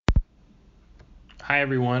Hi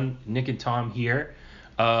everyone, Nick and Tom here.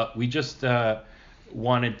 We just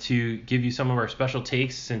wanted to give you some of our special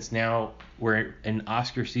takes since now we're in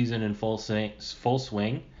Oscar season in full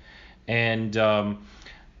swing. And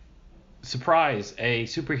surprise, a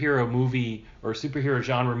superhero movie or superhero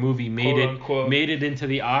genre movie made it into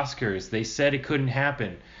the Oscars. They said it couldn't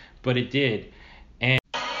happen, but it did.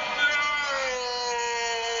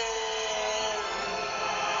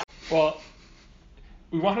 Well,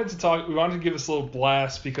 we wanted to give this a little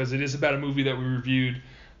blast because it is about a movie that we reviewed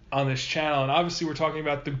on this channel, and obviously we're talking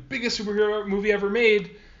about the biggest superhero movie ever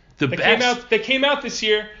made. That came out this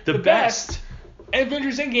year. The best.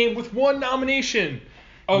 Avengers Endgame with 1 nomination.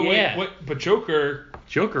 Oh yeah. Wait, but Joker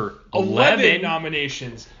 11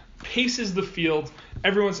 nominations. Paces the field.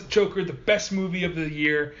 Everyone's Joker, the best movie of the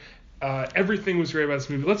year. Everything was great about this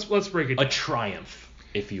movie. Let's break it down. A triumph,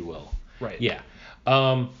 if you will. Right. Yeah.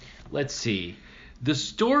 Let's see. The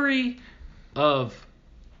story of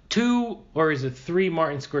 2 or is it 3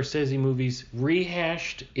 Martin Scorsese movies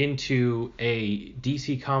rehashed into a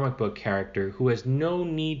DC comic book character who has no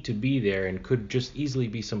need to be there and could just easily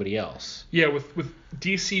be somebody else. Yeah, with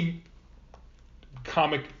DC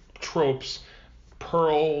comic tropes,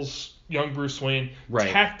 Pearl's young Bruce Wayne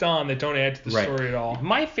tacked on that don't add to the story at all.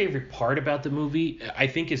 My favorite part about the movie, I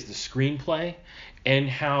think, is the screenplay and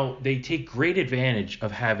how they take great advantage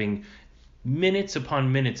of having minutes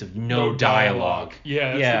upon minutes of no dialogue.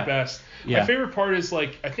 Yeah, that's the best. Yeah. My favorite part is,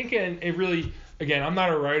 like, I think it really, again, I'm not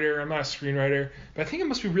a writer, I'm not a screenwriter, but I think it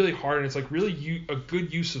must be really hard, and it's like really a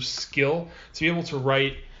good use of skill to be able to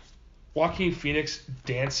write Joaquin Phoenix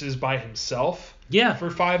dances by himself for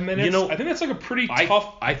 5 minutes. You know, I think that's like a pretty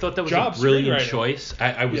tough I thought that was job a brilliant choice.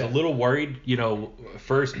 I was a little worried,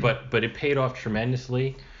 first, but it paid off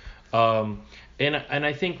tremendously. And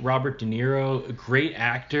I think Robert De Niro, a great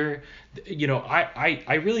actor.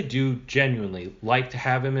 I really do genuinely like to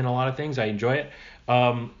have him in a lot of things. I enjoy it.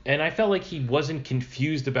 And I felt like he wasn't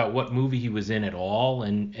confused about what movie he was in at all,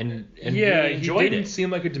 and really enjoyed he didn't seem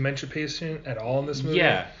like a dementia patient at all in this movie.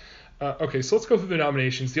 Yeah. Okay, so let's go through the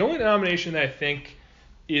nominations. The only nomination that I think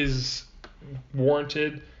is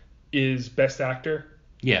warranted is Best Actor.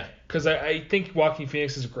 Yeah. Because I think Joaquin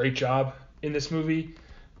Phoenix does a great job in this movie.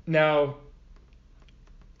 Now,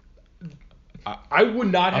 I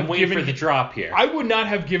would not have I'm waiting for the drop here. I would not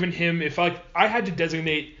have given him, if I had to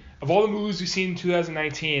designate, of all the movies we've seen in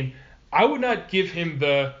 2019, I would not give him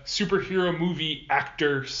the superhero movie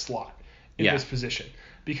actor slot in this position.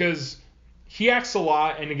 Because he acts a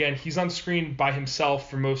lot, and again, he's on screen by himself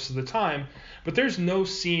for most of the time, but there's no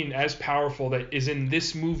scene as powerful that is in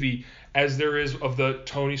this movie as there is of the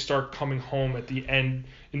Tony Stark coming home at the end,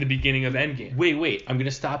 in the beginning of Endgame. Wait, I'm going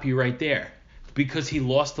to stop you right there. Because he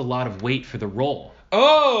lost a lot of weight for the role.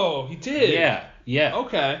 Oh, he did? Yeah.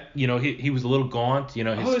 Okay. He was a little gaunt.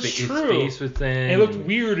 His face was thin. And it looked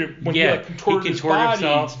weird when he contorted his body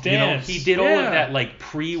himself. He did all of that like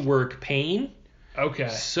pre-work pain. Okay.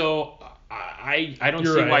 So I don't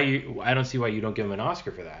see why you don't give him an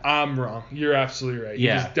Oscar for that. I'm wrong. You're absolutely right.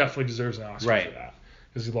 Yeah. He definitely deserves an Oscar for that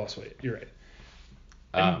because he lost weight. You're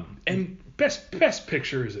right. And best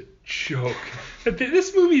picture is a joke.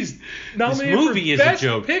 This movie's nominated for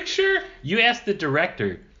Best Picture. You ask the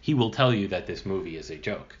director, he will tell you that this movie is a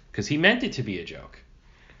joke because he meant it to be a joke.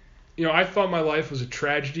 I thought my life was a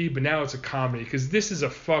tragedy, but now it's a comedy because this is a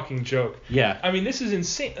fucking joke. Yeah. I mean, this is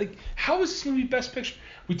insane. Like, how is this movie Best Picture?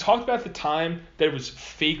 We talked about at the time that it was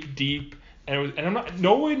fake deep, and I'm not.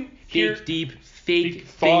 No one here. Fake deep, fake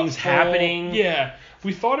things happening. Yeah,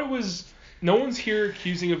 we thought it was. No one's here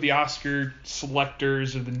accusing of the Oscar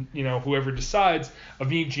selectors or the whoever decides of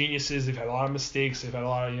being geniuses. They've had a lot of mistakes. They've had a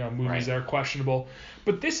lot of movies that are questionable.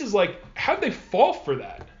 But this is like, how did they fall for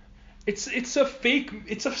that? It's a fake.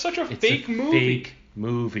 It's such a fake movie. Fake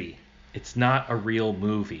movie. It's not a real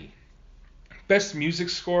movie. Best music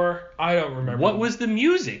score? I don't remember. What was the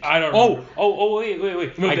music? I don't remember. Oh,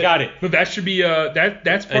 wait. No, I got it. No, that should be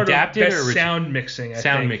that's part adapted of best sound mixing.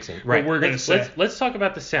 Sound mixing, right? What we're gonna say. Let's talk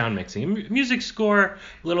about the sound mixing. Music score,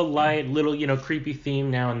 little light, little creepy theme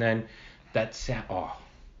now and then. That sound,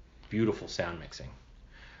 beautiful sound mixing.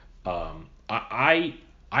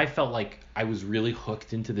 I felt like I was really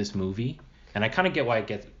hooked into this movie, and I kind of get why I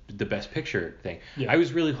get the Best Picture thing. Yeah. I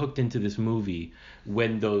was really hooked into this movie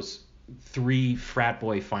when those 3 frat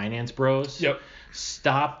boy finance bros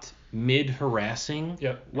stopped mid-harassing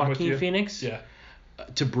Joaquin Phoenix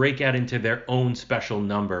to break out into their own special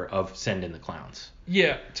number of Send in the Clowns.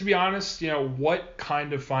 Yeah, to be honest, what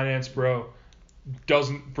kind of finance bro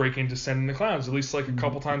doesn't break into Send in the Clowns at least like a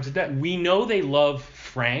couple times a day? We know they love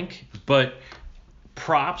Frank, but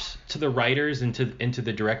props to the writers and to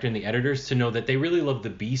the director and the editors to know that they really love the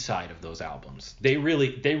B side of those albums. They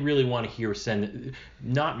really want to hear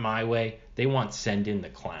Not My Way. They want Send in the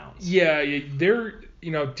Clowns. Yeah, they're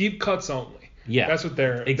deep cuts only. Yeah, that's what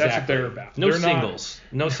they're about. No they're singles.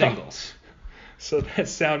 No singles. So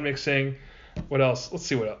that's sound mixing. What else? Let's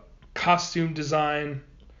see what else. Costume design.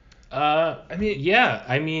 I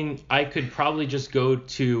mean, I could probably just go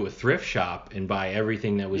to a thrift shop and buy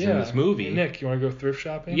everything that was in this movie. Nick, you want to go thrift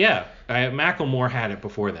shopping? Yeah, Macklemore had it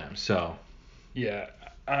before them, so. Yeah.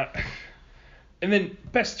 And then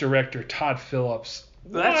best director, Todd Phillips.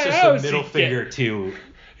 That's just a middle finger to.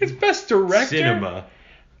 It's best director. Cinema.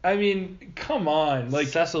 I mean, come on, like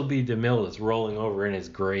Cecil B. DeMille is rolling over in his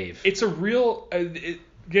grave. It's a real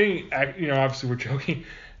obviously we're joking,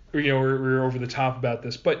 we're over the top about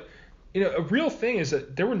this, but a real thing is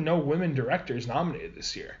that there were no women directors nominated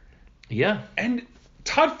this year. Yeah. And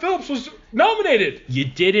Todd Phillips was nominated. You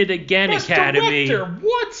did it again, Best Academy. Director.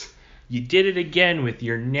 What? You did it again with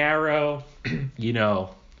your narrow,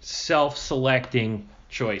 self-selecting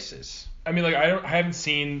choices. I mean, like I haven't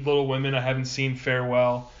seen Little Women. I haven't seen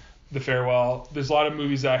The Farewell. There's a lot of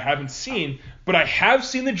movies that I haven't seen, but I have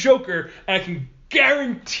seen The Joker, and I can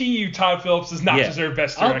guarantee you Todd Phillips does not deserve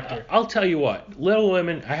Best Director. I'll tell you what, Little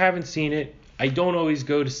Women, I haven't seen it. I don't always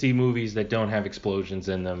go to see movies that don't have explosions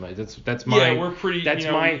in them. That's my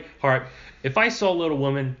my heart. If I saw Little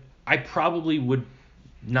Women, I probably would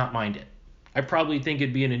not mind it. I probably think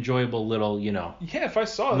it'd be an enjoyable little, Yeah, if I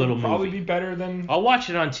saw it, it'd probably be better than. I'll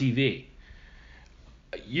watch it on TV.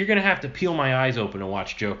 You're gonna have to peel my eyes open and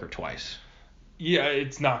watch Joker twice. Yeah,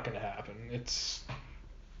 it's not gonna happen. It's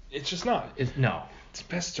just not. No. It's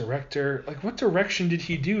Best Director. Like, what direction did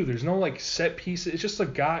he do? There's no like set pieces. It's just a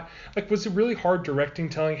guy. Like, was it really hard directing?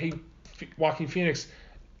 Telling, hey, Joaquin Phoenix,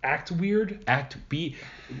 act weird,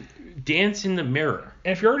 dance in the mirror.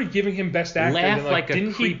 And if you're already giving him Best Actor, laugh then, like a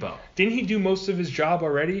creepo. Didn't he do most of his job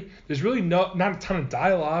already? There's really not a ton of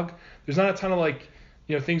dialogue. There's not a ton of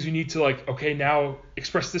things you need to okay, now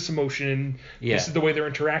express this emotion and this is the way they're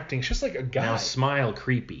interacting. It's just like a guy. Now smile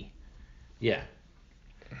creepy. Yeah.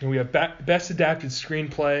 And we have Best Adapted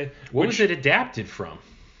Screenplay. What was it adapted from?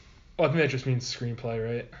 Well, I think that just means screenplay,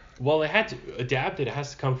 right? Well, they had to adapt it. It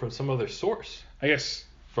has to come from some other source. I guess.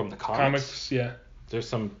 From the comics? Yeah. There's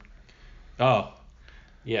some. Oh.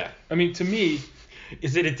 Yeah. I mean, to me.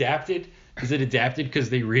 Is it adapted? Is it adapted because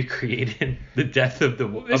they recreated the death of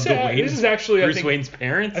Wayne's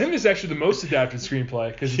parents? I think this is actually the most adapted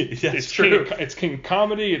screenplay because it's true. It's King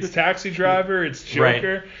Comedy, it's Taxi Driver, it's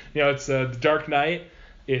Joker, right. It's The Dark Knight,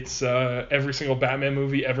 it's every single Batman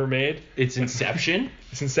movie ever made. It's Inception.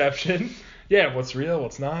 It's Inception. Yeah, what's real,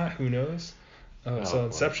 what's not, who knows? So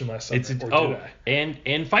Inception last summer.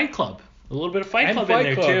 And Fight Club. A little bit of Fight Club in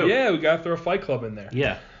there too. Yeah, we gotta throw a Fight Club in there.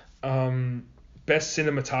 Yeah. Best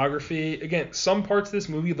cinematography. Again, some parts of this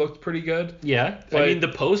movie looked pretty good. Yeah. I mean, the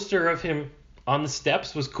poster of him on the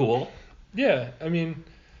steps was cool. Yeah. I mean,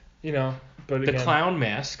 but the clown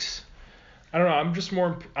masks. I don't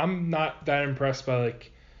know. I'm not that impressed by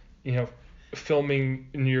filming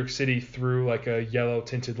in New York City through a yellow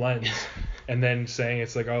tinted lens and then saying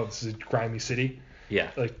it's this is a grimy city. Yeah.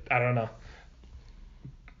 I don't know.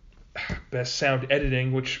 Best sound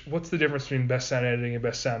editing, what's the difference between best sound editing and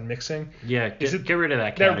best sound mixing? Yeah, get rid of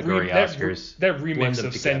that category, Oscars. That remix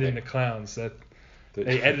of Send in the Clowns,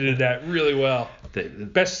 they edited that really well.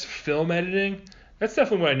 Best film editing, that's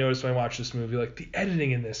definitely what I noticed when I watched this movie. The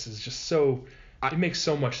editing in this is just so, it makes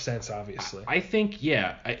so much sense, obviously. I think,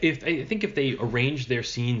 if they arranged their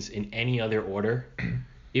scenes in any other order,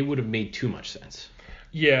 it would have made too much sense.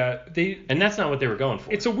 Yeah, and that's not what they were going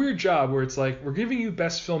for. It's a weird job where it's we're giving you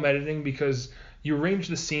best film editing because you arrange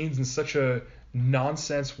the scenes in such a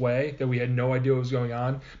nonsense way that we had no idea what was going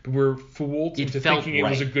on, but we're fooled into thinking it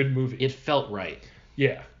was a good movie. It felt right.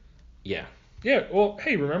 Yeah. Yeah. Yeah. Well,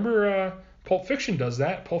 hey, remember Pulp Fiction does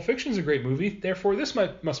that. Pulp Fiction's a great movie, therefore this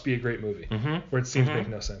must be a great movie. Mm-hmm. Where it seems to make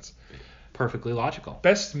no sense. Perfectly logical.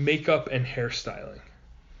 Best makeup and hairstyling.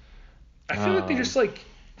 I feel like they just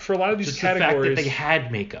for a lot of these categories, the fact that they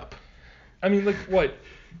had makeup. I mean, what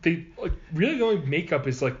they really the only makeup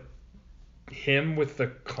is him with the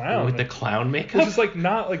clown. With the clown makeup, which is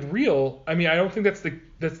not real. I mean, I don't think that's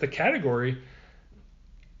the category.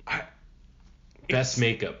 Best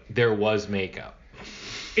makeup. There was makeup.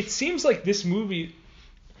 It seems like this movie.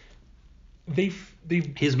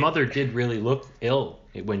 His mother did really look ill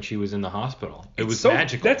when she was in the hospital. It was so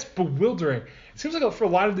magical. That's bewildering. It seems like for a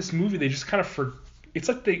lot of this movie, they just kind of It's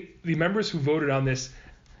like the members who voted on this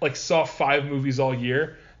saw 5 movies all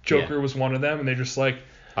year. Joker was one of them, and they're just all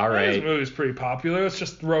right, this movie's pretty popular. Let's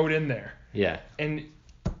just throw it in there. Yeah. And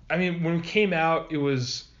I mean, when it came out, it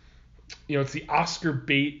was, it's the Oscar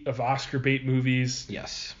bait of Oscar bait movies.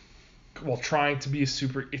 Yes. While trying to be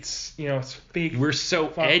it's fake. We're so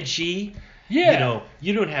edgy. Yeah.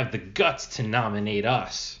 You don't have the guts to nominate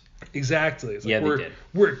us. Exactly. It's like they did.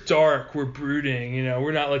 We're dark. We're brooding.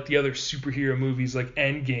 We're not like the other superhero movies like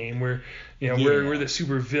Endgame, where we're the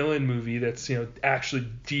super villain movie that's actually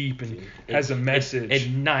deep and has a message.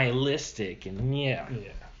 And nihilistic and yeah.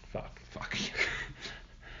 Fuck. Fuck.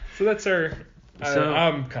 So that's our.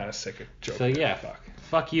 I'm kind of sick of Joker. So yeah.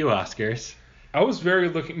 Fuck you, Oscars. I was very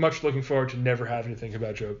much looking forward to never having to think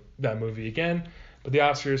about that movie again, but the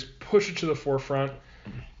Oscars push it to the forefront.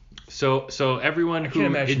 So everyone who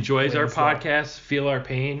enjoys our podcast, feel our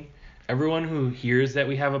pain. Everyone who hears that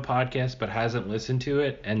we have a podcast but hasn't listened to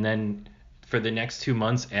it, and then for the next 2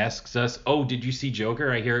 months asks us, "Oh, did you see Joker?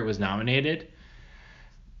 I hear it was nominated."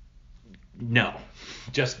 No,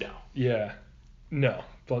 just no. Yeah, no.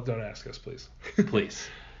 Don't ask us, please. Please.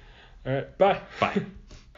 All right. Bye. Bye.